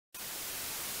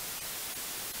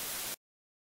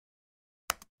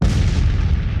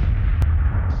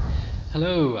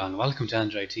Hello and welcome to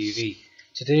Android TV.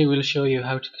 Today we'll show you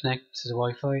how to connect to the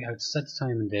Wi-Fi, how to set the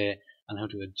time and day, and how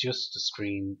to adjust the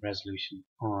screen resolution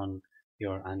on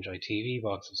your Android TV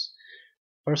boxes.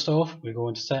 First off, we'll go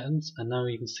into settings, and now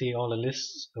you can see all the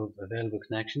lists of available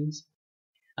connections.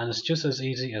 And it's just as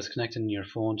easy as connecting your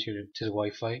phone to the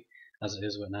Wi-Fi as it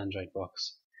is with an Android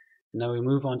box. Now we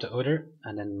move on to other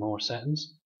and then more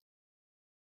settings.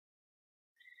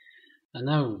 And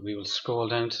now we will scroll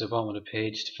down to the bottom of the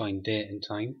page to find date and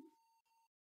time.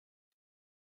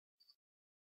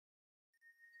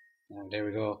 Now there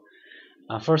we go.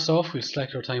 First off, we'll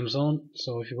select our time zone.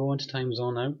 So if you go into time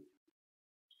zone now,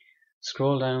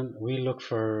 scroll down, we'll look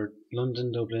for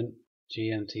London, Dublin,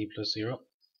 GMT +0.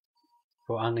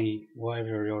 For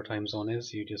whatever your time zone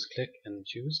is, you just click and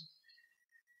choose.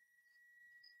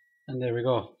 And there we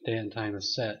go, date and time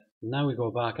is set. Now we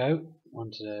go back out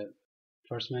onto the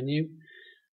first menu,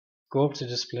 go up to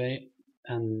display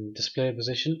and display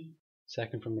position,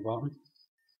 second from the bottom.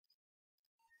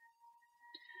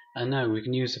 And now we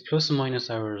can use the plus and minus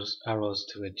arrows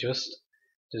to adjust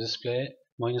the display.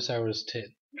 Minus arrows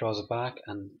draws it back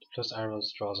and plus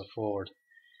arrows draws it forward.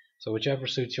 So whichever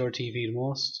suits your TV the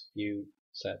most, you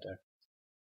set there.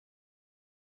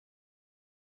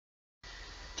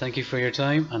 Thank you for your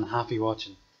time and happy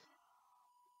watching.